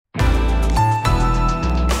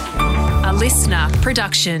listener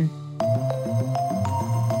production.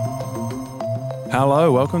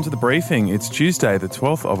 Hello, welcome to The Briefing. It's Tuesday, the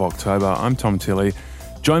 12th of October. I'm Tom Tilley,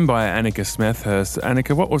 joined by Annika Smethurst.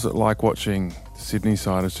 Annika, what was it like watching Sydney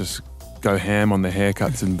siders just go ham on the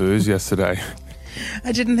haircuts and booze yesterday?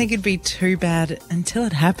 I didn't think it'd be too bad until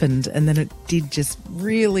it happened, and then it did just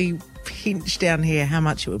really pinch down here how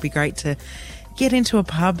much it would be great to get into a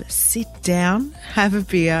pub, sit down, have a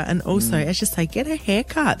beer, and also, as you say, get a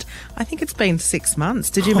haircut. I think it's been 6 months.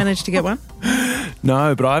 Did you manage to get one?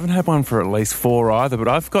 No, but I haven't had one for at least 4 either. But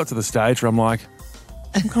I've got to the stage where I'm like,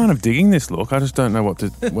 I'm kind of digging this look. I just don't know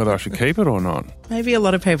whether I should keep it or not. Maybe a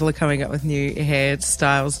lot of people are coming up with new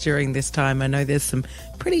hairstyles during this time. I know there's some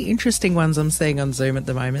pretty interesting ones I'm seeing on Zoom at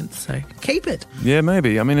the moment, so keep it. Yeah,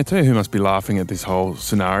 maybe. I mean, I tell you who must be laughing at this whole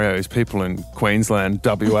scenario is people in Queensland,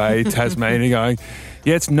 WA, Tasmania going,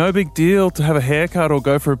 yeah, it's no big deal to have a haircut or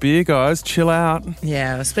go for a beer, guys. Chill out.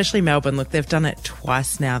 Yeah, especially Melbourne. Look, they've done it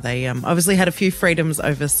twice now. They obviously had a few freedoms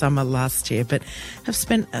over summer last year, but have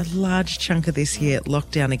spent a large chunk of this year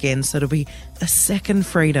locked down again. So it'll be a second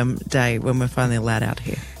freedom day when we're finally allowed out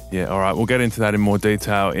here. Yeah, all right. We'll get into that in more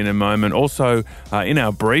detail in a moment. Also, in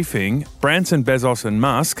our briefing, Branson, Bezos and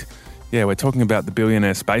Musk. Yeah, we're talking about the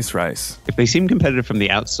billionaire space race. If they seem competitive from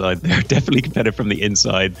the outside, they're definitely competitive from the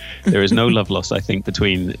inside. There is no love lost, I think,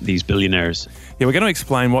 between these billionaires. Yeah, we're going to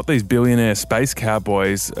explain what these billionaire space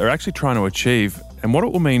cowboys are actually trying to achieve and what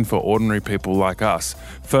it will mean for ordinary people like us.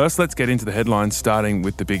 First, let's get into the headlines, starting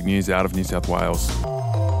with the big news out of New South Wales.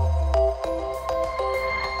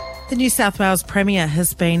 The New South Wales Premier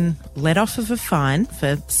has been let off of a fine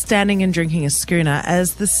for standing and drinking a schooner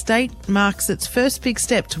as the state marks its first big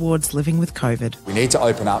step towards living with COVID. We need to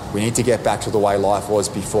open up. We need to get back to the way life was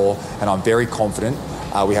before, and I'm very confident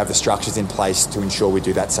we have the structures in place to ensure we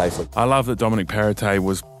do that safely. I love that Dominic Perrottet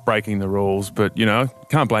was breaking the rules, but, you know,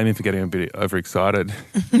 can't blame him for getting a bit overexcited.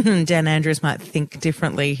 Dan Andrews might think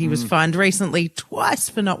differently. He was fined recently twice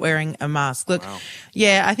for not wearing a mask. Look, wow.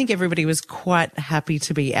 Yeah, I think everybody was quite happy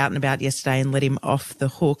to be out and about yesterday and let him off the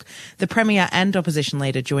hook. The Premier and opposition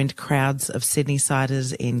leader joined crowds of Sydney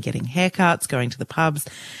siders in getting haircuts, going to the pubs,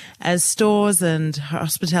 as stores and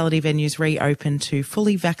hospitality venues reopened to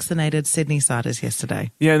fully vaccinated Sydney siders yesterday.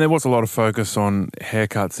 Yeah, and there was a lot of focus on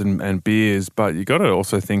haircuts and beers, but you got to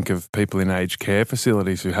also think of people in aged care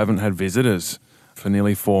facilities who haven't had visitors for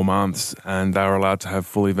nearly 4 months, and they were allowed to have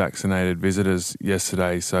fully vaccinated visitors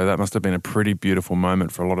yesterday. So that must have been a pretty beautiful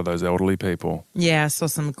moment for a lot of those elderly people. Yeah, I saw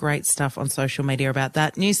some great stuff on social media about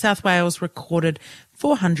that. New South Wales recorded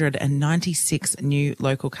 496 new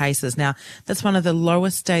local cases. Now, that's one of the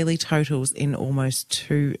lowest daily totals in almost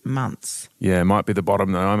 2 months. Yeah, it might be the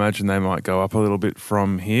bottom though. I imagine they might go up a little bit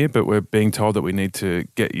from here, but we're being told that we need to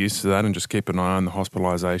get used to that and just keep an eye on the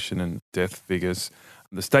hospitalisation and death figures.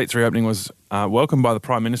 The state's reopening was welcomed by the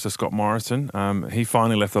Prime Minister, Scott Morrison. He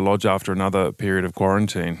finally left the lodge after another period of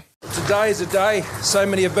quarantine. Today is a day so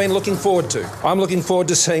many have been looking forward to. I'm looking forward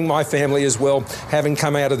to seeing my family as well, having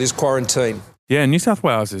come out of this quarantine. Yeah, New South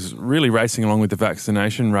Wales is really racing along with the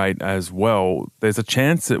vaccination rate as well. There's a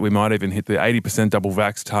chance that we might even hit the 80% double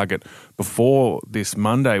vax target before this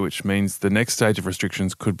Monday, which means the next stage of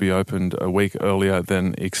restrictions could be opened a week earlier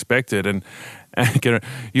than expected. And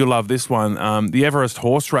you'll love this one. The Everest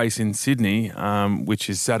horse race in Sydney, which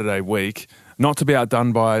is Saturday week, not to be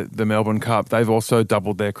outdone by the Melbourne Cup. They've also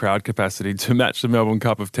doubled their crowd capacity to match the Melbourne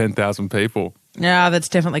Cup of 10,000 people. Yeah, that's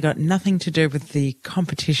definitely got nothing to do with the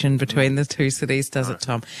competition between the two cities, does it,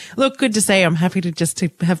 Tom? Look, good to see. I'm happy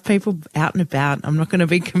to have people out and about. I'm not going to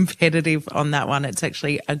be competitive on that one. It's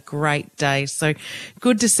actually a great day. So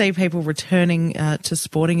good to see people returning to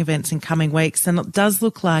sporting events in coming weeks. And it does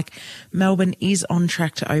look like Melbourne is on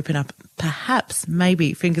track to open up, perhaps,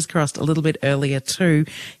 maybe, fingers crossed, a little bit earlier too,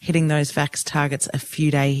 hitting those vax targets a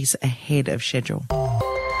few days ahead of schedule.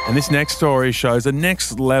 And this next story shows a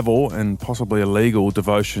next level and possibly illegal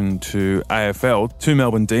devotion to AFL. 2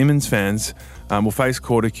 Melbourne Demons fans will face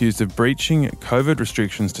court accused of breaching COVID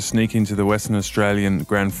restrictions to sneak into the Western Australian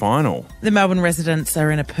Grand Final. The Melbourne residents are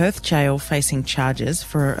in a Perth jail facing charges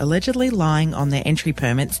for allegedly lying on their entry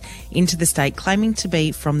permits into the state, claiming to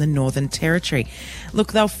be from the Northern Territory.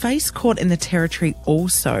 Look, they'll face court in the Territory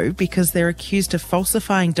also because they're accused of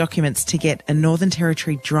falsifying documents to get a Northern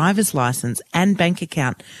Territory driver's licence and bank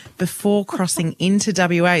account before crossing into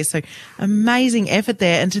WA. So amazing effort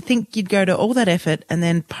there. And to think you'd go to all that effort and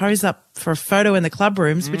then pose up for a photo in the club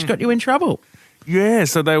rooms, which got you in trouble. Yeah,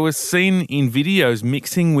 so they were seen in videos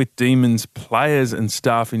mixing with Demons players and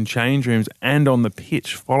staff in change rooms and on the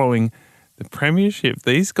pitch following the premiership.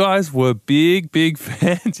 These guys were big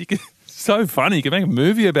fans. You could So funny. You can make a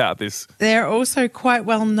movie about this. They're also quite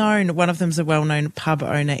well known. One of them's a well-known pub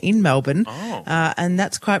owner in Melbourne. And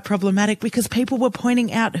that's quite problematic because people were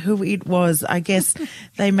pointing out who it was. I guess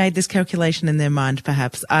they made this calculation in their mind,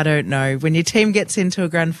 perhaps. I don't know. When your team gets into a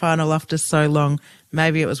grand final after so long,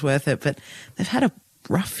 maybe it was worth it. But they've had a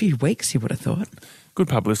rough few weeks, you would have thought. Good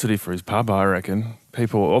publicity for his pub, I reckon.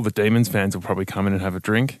 All the Demons fans will probably come in and have a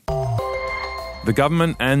drink. The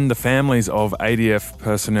government and the families of ADF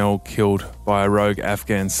personnel killed by a rogue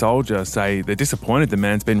Afghan soldier say they're disappointed the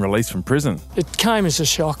man's been released from prison. It came as a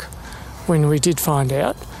shock when we did find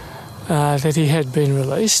out that he had been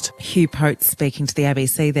released. Hugh Pote speaking to the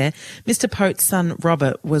ABC there. Mr Pote's son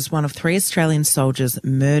Robert was one of 3 Australian soldiers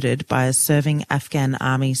murdered by a serving Afghan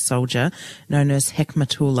army soldier known as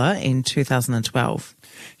Hekmatullah in 2012.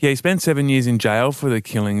 Yeah, he spent 7 years in jail for the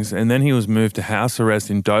killings and then he was moved to house arrest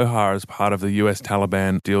in Doha as part of the US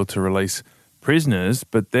Taliban deal to release prisoners.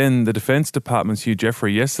 But then the Defence Department's Hugh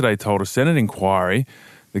Jeffrey yesterday told a Senate inquiry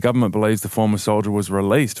the government believes the former soldier was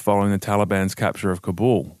released following the Taliban's capture of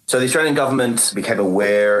Kabul. So the Australian government became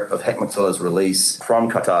aware of Hekmatullah's release from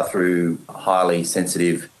Qatar through highly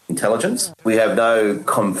sensitive intelligence. We have no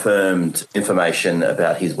confirmed information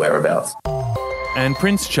about his whereabouts. And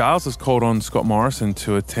Prince Charles has called on Scott Morrison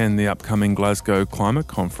to attend the upcoming Glasgow Climate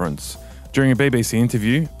Conference. During a BBC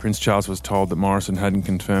interview, Prince Charles was told that Morrison hadn't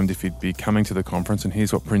confirmed if he'd be coming to the conference, and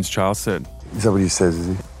here's what Prince Charles said. Is that what he says, is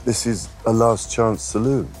he? This is a last chance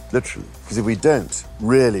saloon, literally. Because if we don't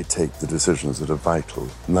really take the decisions that are vital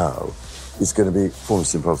now, it's going to be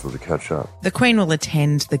almost impossible to catch up. The Queen will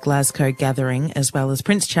attend the Glasgow gathering, as well as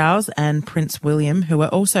Prince Charles and Prince William, who are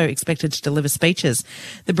also expected to deliver speeches.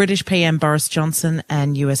 The British PM Boris Johnson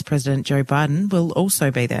and US President Joe Biden will also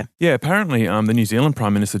be there. Yeah, apparently the New Zealand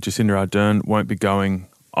Prime Minister Jacinda Ardern won't be going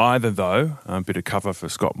either, though. A bit of cover for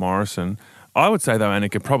Scott Morrison. I would say, though,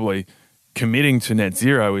 Annika, probably committing to net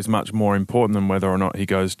zero is much more important than whether or not he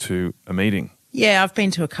goes to a meeting. Yeah, I've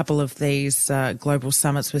been to a couple of these global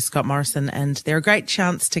summits with Scott Morrison, and they're a great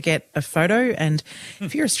chance to get a photo. And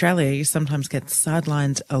if you're Australia, you sometimes get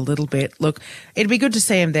sidelined a little bit. Look, it'd be good to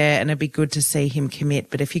see him there and it'd be good to see him commit.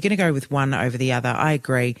 But if you're going to go with one over the other, I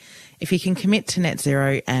agree. If he can commit to net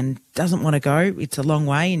zero and doesn't want to go, it's a long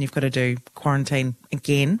way and you've got to do quarantine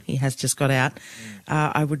again. He has just got out.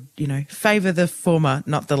 I would, favour the former,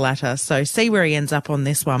 not the latter. So see where he ends up on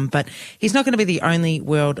this one. But he's not going to be the only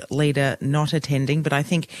world leader not attending. But I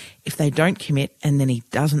think if they don't commit and then he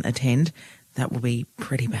doesn't attend, that will be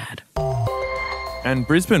pretty bad. And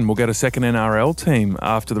Brisbane will get a second NRL team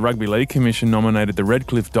after the Rugby League Commission nominated the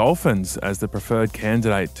Redcliffe Dolphins as the preferred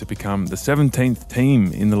candidate to become the 17th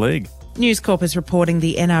team in the league. News Corp is reporting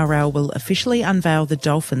the NRL will officially unveil the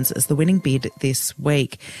Dolphins as the winning bid this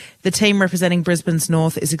week. The team representing Brisbane's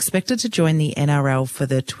North is expected to join the NRL for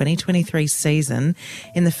the 2023 season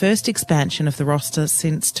in the first expansion of the roster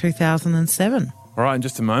since 2007. All right, in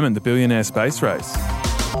just a moment, the billionaire space race.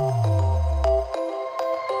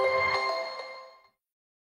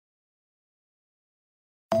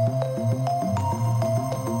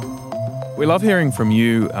 We love hearing from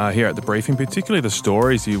you here at The Briefing, particularly the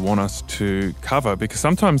stories you want us to cover, because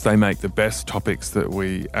sometimes they make the best topics that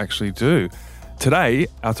we actually do. Today,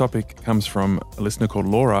 our topic comes from a listener called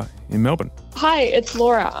Laura in Melbourne. Hi, it's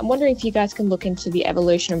Laura. I'm wondering if you guys can look into the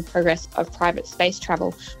evolution and progress of private space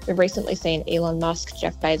travel. We've recently seen Elon Musk,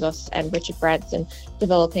 Jeff Bezos and Richard Branson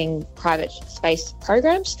developing private space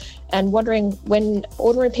programs, and wondering when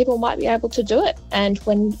ordinary people might be able to do it and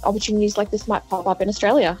when opportunities like this might pop up in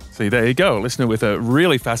Australia. See, there you go. A listener with a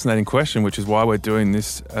really fascinating question, which is why we're doing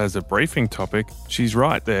this as a briefing topic. She's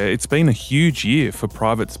right there. It's been a huge year for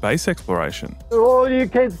private space exploration. All you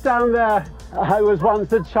kids down there, I was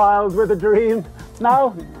once a child with a dream.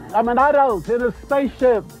 Now I'm an adult in a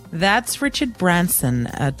spaceship. That's Richard Branson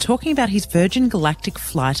talking about his Virgin Galactic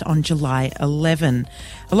flight on July 11.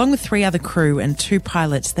 Along with 3 other crew and 2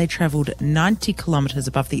 pilots, they travelled 90 kilometres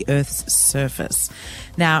above the Earth's surface.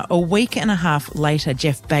 Now, a week and a half later,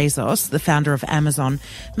 Jeff Bezos, the founder of Amazon,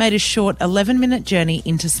 made a short 11-minute journey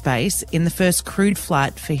into space in the first crewed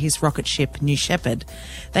flight for his rocket ship, New Shepard.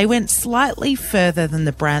 They went slightly further than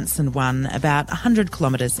the Branson one, about 100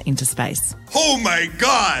 kilometres into space. Oh my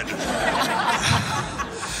God!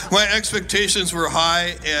 My expectations were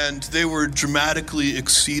high and they were dramatically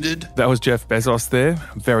exceeded. That was Jeff Bezos there,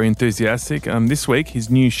 very enthusiastic. This week, his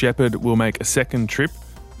New Shepard will make a second trip.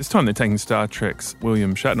 This time they're taking Star Trek's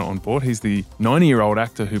William Shatner on board. He's the 90-year-old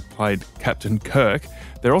actor who played Captain Kirk.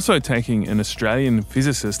 They're also taking an Australian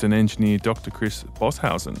physicist and engineer, Dr. Chris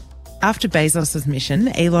Bosshausen. After Bezos' mission,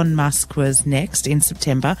 Elon Musk was next in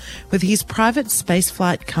September with his private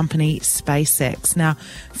spaceflight company SpaceX. Now,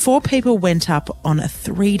 4 people went up on a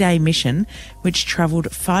 3-day mission which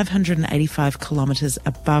travelled 585 kilometres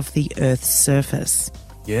above the Earth's surface.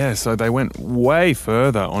 Yeah, so they went way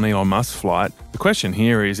further on Elon Musk's flight. The question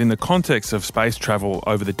here is, in the context of space travel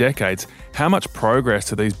over the decades, how much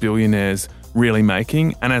progress are these billionaires really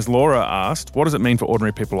making? And as Laura asked, what does it mean for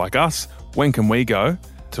ordinary people like us? When can we go?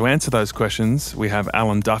 To answer those questions, we have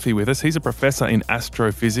Alan Duffy with us. He's a professor in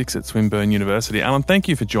astrophysics at Swinburne University. Alan, thank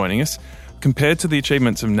you for joining us. Compared to the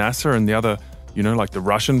achievements of NASA and the other, like the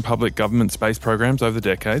Russian public government space programs over the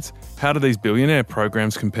decades, how do these billionaire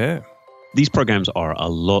programs compare? These programs are a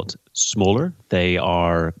lot smaller. They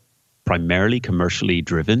are primarily commercially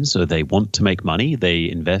driven, so they want to make money. They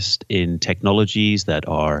invest in technologies that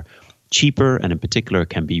are cheaper and in particular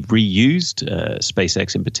can be reused.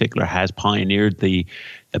 SpaceX in particular has pioneered the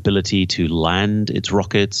ability to land its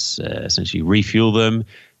rockets, essentially refuel them,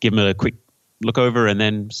 give them a quick look over and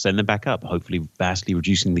then send them back up, hopefully vastly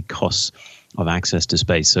reducing the costs of access to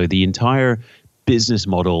space. So the entire business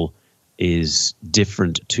model is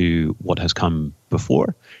different to what has come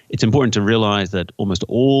before. It's important to realize that almost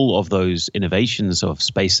all of those innovations of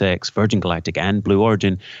SpaceX, Virgin Galactic and Blue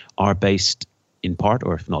Origin are based in part,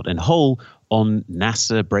 or if not in whole, on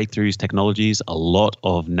NASA breakthroughs, technologies, a lot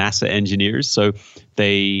of NASA engineers. So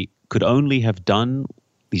they could only have done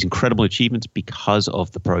these incredible achievements because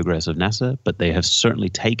of the progress of NASA, but they have certainly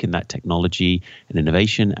taken that technology and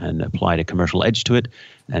innovation and applied a commercial edge to it,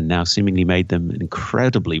 and now seemingly made them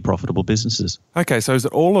incredibly profitable businesses. Okay, so is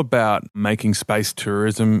it all about making space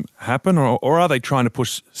tourism happen, or are they trying to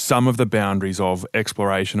push some of the boundaries of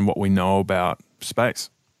exploration and what we know about space?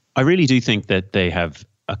 I really do think that they have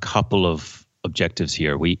a couple of objectives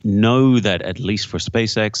here. We know that at least for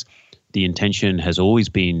SpaceX, the intention has always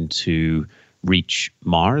been to reach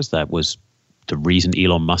Mars. That was the reason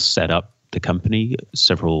Elon Musk set up the company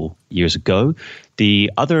several years ago.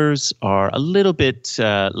 The others are a little bit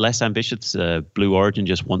less ambitious. Blue Origin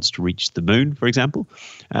just wants to reach the moon, for example.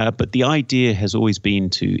 But the idea has always been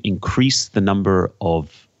to increase the number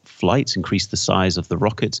of flights, increase the size of the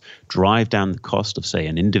rockets, drive down the cost of, say,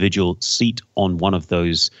 an individual seat on one of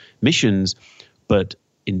those missions. But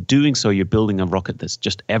in doing so, you're building a rocket that's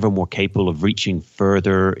just ever more capable of reaching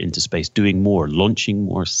further into space, doing more, launching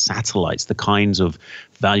more satellites, the kinds of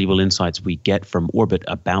valuable insights we get from orbit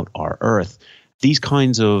about our Earth. These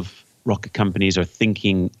kinds of rocket companies are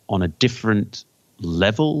thinking on a different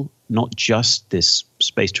level, not just this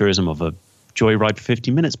space tourism of a joyride for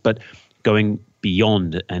 50 minutes, but going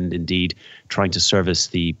beyond and indeed trying to service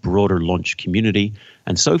the broader launch community.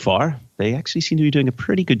 And so far, they actually seem to be doing a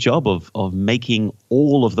pretty good job of making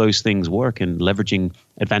all of those things work and leveraging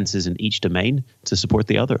advances in each domain to support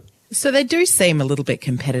the other. So they do seem a little bit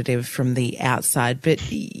competitive from the outside, but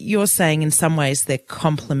you're saying in some ways they're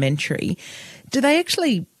complementary. Do they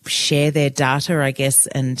actually share their data, I guess,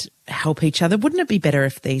 and help each other? Wouldn't it be better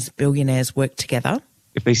if these billionaires worked together?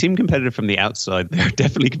 If they seem competitive from the outside, they're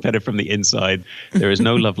definitely competitive from the inside. There is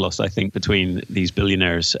no love lost, I think, between these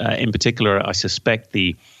billionaires. In particular, I suspect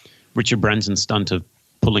the Richard Branson stunt of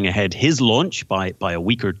pulling ahead his launch by a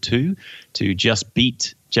week or two to just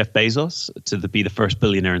beat Jeff Bezos to be the first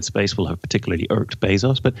billionaire in space will have particularly irked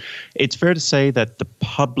Bezos. But it's fair to say that the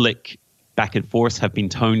public back and forth have been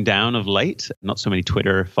toned down of late. Not so many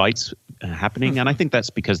Twitter fights happening. And I think that's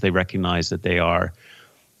because they recognize that they are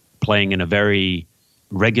playing in a very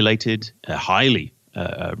regulated, highly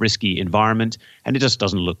risky environment, and it just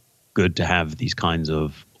doesn't look good to have these kinds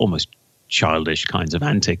of almost childish kinds of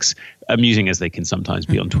antics, amusing as they can sometimes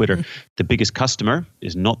be on Twitter. The biggest customer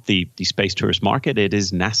is not the space tourist market, it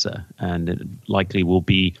is NASA, and it likely will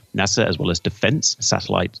be NASA as well as defense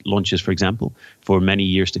satellite launches, for example, for many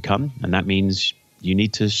years to come. And that means you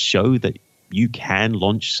need to show that you can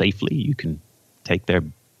launch safely, you can take their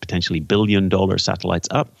potentially billion-dollar satellites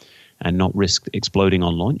up and not risk exploding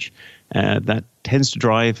on launch. That tends to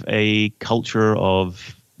drive a culture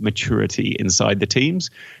of maturity inside the teams,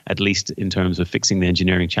 at least in terms of fixing the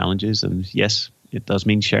engineering challenges. And yes, it does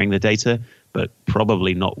mean sharing the data, but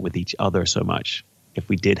probably not with each other so much. If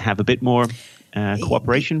we did have a bit more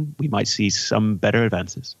cooperation, we might see some better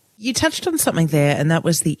advances. You touched on something there, and that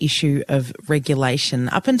was the issue of regulation.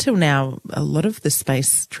 Up until now, a lot of the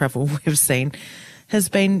space travel we've seen has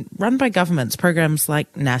been run by governments, programs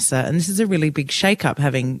like NASA, and this is a really big shake-up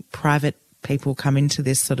having private people come into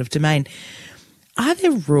this sort of domain. Are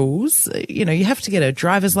there rules? You know, you have to get a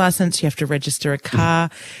driver's license, you have to register a car.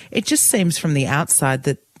 It just seems from the outside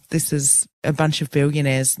that this is a bunch of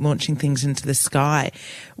billionaires launching things into the sky.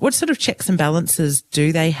 What sort of checks and balances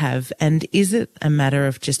do they have? And is it a matter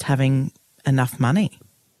of just having enough money?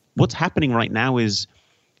 What's happening right now is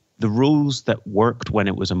the rules that worked when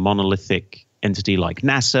it was a monolithic entity like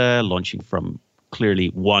NASA, launching from clearly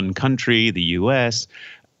one country, the US,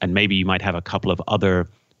 and maybe you might have a couple of other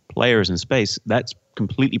players in space, that's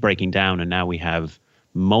completely breaking down. And now we have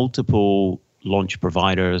multiple launch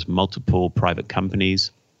providers, multiple private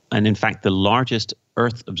companies. And in fact, the largest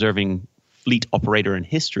Earth observing fleet operator in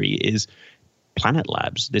history is Planet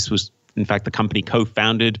Labs. This was, in fact, the company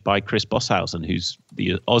co-founded by Chris Bosshausen, who's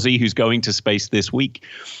the Aussie who's going to space this week.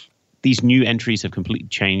 These new entries have completely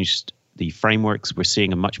changed the frameworks. We're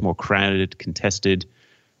seeing a much more crowded, contested,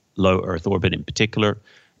 low Earth orbit in particular.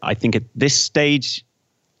 I think at this stage,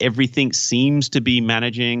 everything seems to be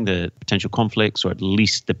managing the potential conflicts, or at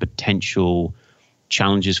least the potential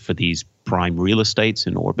challenges for these prime real estates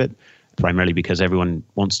in orbit, primarily because everyone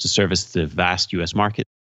wants to service the vast US market.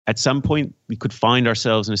 At some point, we could find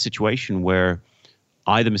ourselves in a situation where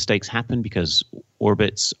either mistakes happen because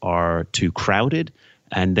orbits are too crowded,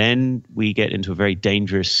 and then we get into a very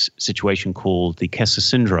dangerous situation called the Kessler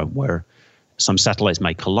syndrome, where some satellites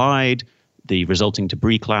may collide, the resulting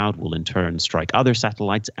debris cloud will in turn strike other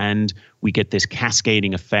satellites, and we get this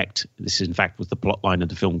cascading effect. This, in fact, was the plotline of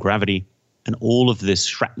the film Gravity. And all of this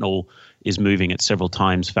shrapnel is moving at several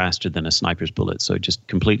times faster than a sniper's bullet. So it just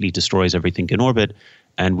completely destroys everything in orbit,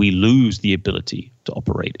 and we lose the ability to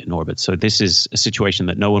operate in orbit. So this is a situation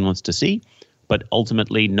that no one wants to see, but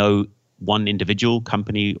ultimately no one individual,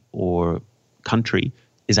 company, or country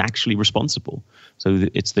is actually responsible. So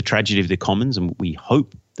it's the tragedy of the commons, and we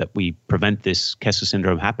hope that we prevent this Kessler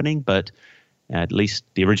syndrome happening, but at least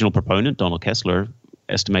the original proponent, Donald Kessler,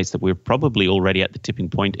 estimates that we're probably already at the tipping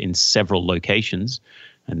point in several locations,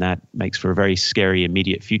 and that makes for a very scary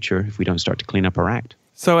immediate future if we don't start to clean up our act.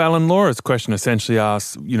 So, Alan, Laura's question essentially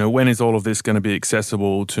asks, when is all of this going to be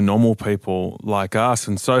accessible to normal people like us?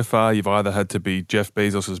 And so far, you've either had to be Jeff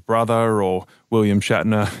Bezos' brother or William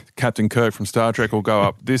Shatner, Captain Kirk from Star Trek will go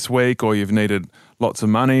up this week, or you've needed lots of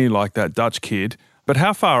money like that Dutch kid. But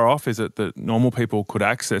how far off is it that normal people could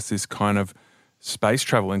access this kind of space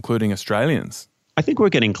travel, including Australians? I think we're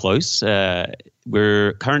getting close.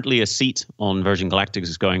 We're currently, a seat on Virgin Galactic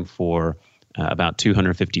is going for about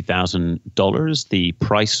 $250,000. The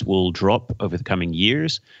price will drop over the coming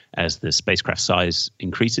years as the spacecraft size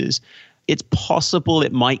increases. It's possible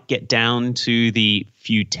it might get down to the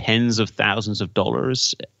few tens of thousands of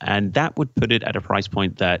dollars, and that would put it at a price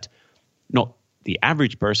point that not the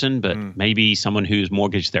average person, but maybe someone who's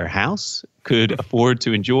mortgaged their house could afford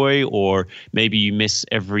to enjoy, or maybe you miss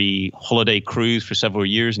every holiday cruise for several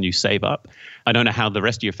years and you save up. I don't know how the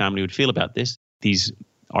rest of your family would feel about this. These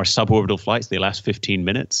are suborbital flights. They last 15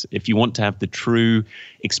 minutes. If you want to have the true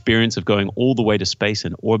experience of going all the way to space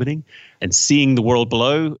and orbiting and seeing the world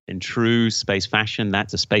below in true space fashion,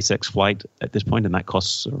 that's a SpaceX flight at this point, and that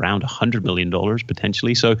costs around $100 million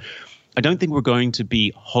potentially. So I don't think we're going to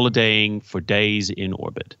be holidaying for days in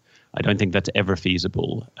orbit. I don't think that's ever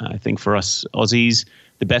feasible. I think for us Aussies,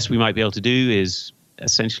 the best we might be able to do is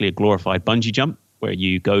essentially a glorified bungee jump, where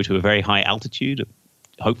you go to a very high altitude,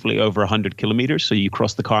 hopefully over 100 kilometers, so you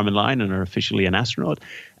cross the Kármán line and are officially an astronaut,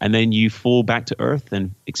 and then you fall back to Earth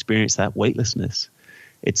and experience that weightlessness.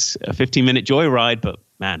 It's a 15-minute joyride, but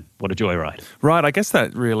man, what a joyride. Right, I guess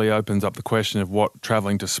that really opens up the question of what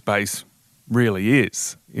travelling to space really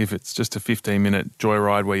is. If it's just a 15-minute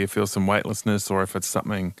joyride where you feel some weightlessness, or if it's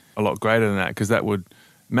something a lot greater than that, because that would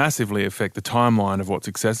massively affect the timeline of what's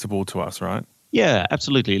accessible to us, right? Yeah,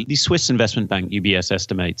 absolutely. The Swiss investment bank UBS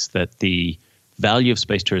estimates that the value of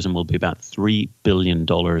space tourism will be about $3 billion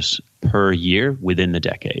per year within the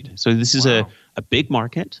decade. So this is a big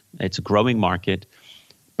market. It's a growing market.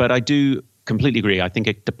 But I do completely agree. I think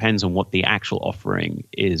it depends on what the actual offering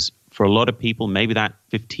is. For a lot of people, maybe that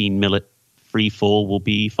 15-minute free fall will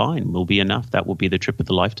be fine, will be enough. That will be the trip of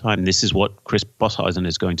the lifetime. This is what Chris Bosshausen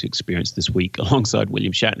is going to experience this week alongside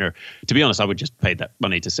William Shatner. To be honest, I would just pay that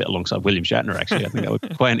money to sit alongside William Shatner, actually. I think that would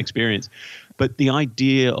be quite an experience. But the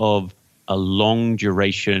idea of a long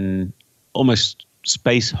duration, almost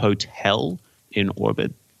space hotel in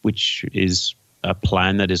orbit, which is a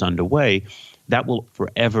plan that is underway, that will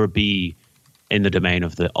forever be in the domain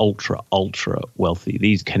of the ultra wealthy.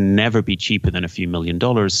 These can never be cheaper than a few $1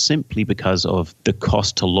 million, simply because of the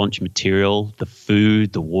cost to launch material, the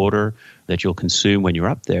food, the water that you'll consume when you're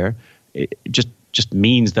up there. It just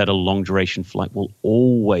means that a long duration flight will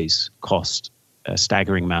always cost a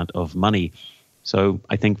staggering amount of money. So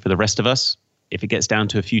I think for the rest of us, if it gets down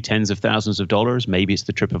to a few tens of thousands of dollars, maybe it's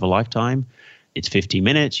the trip of a lifetime. it's 15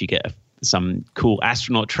 minutes. You get some cool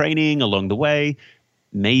astronaut training along the way.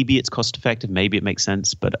 Maybe it's cost effective. Maybe it makes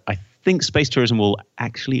sense. But I think space tourism will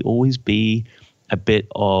actually always be a bit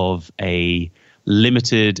of a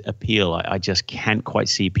limited appeal. I just can't quite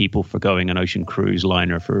see people forgoing an ocean cruise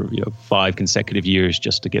liner for 5 consecutive years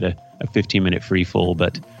just to get a 15-minute free fall.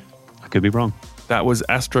 But I could be wrong. That was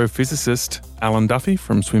astrophysicist Alan Duffy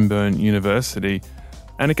from Swinburne University.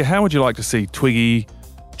 Annika, how would you like to see Twiggy,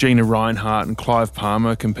 Gina Reinhardt and Clive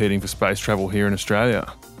Palmer competing for space travel here in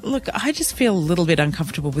Australia? Look, I just feel a little bit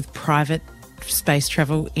uncomfortable with private space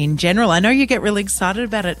travel in general. I know you get really excited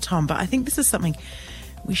about it, Tom, but I think this is something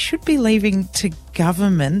we should be leaving to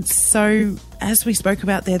governments. So, as we spoke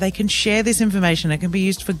about there, they can share this information. It can be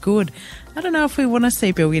used for good. I don't know if we want to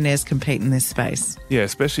see billionaires compete in this space. Yeah,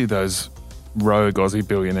 especially those rogue Aussie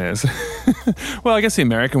billionaires. Well, I guess the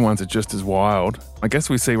American ones are just as wild. I guess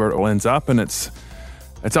we see where it all ends up, and it's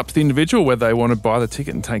up to the individual whether they want to buy the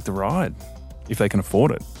ticket and take the ride, if they can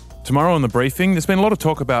afford it. Tomorrow on The Briefing, there's been a lot of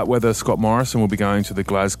talk about whether Scott Morrison will be going to the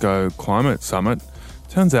Glasgow Climate Summit.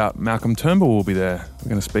 Turns out Malcolm Turnbull will be there. We're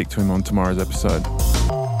going to speak to him on tomorrow's episode.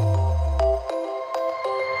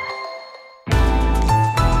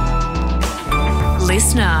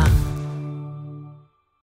 Listener.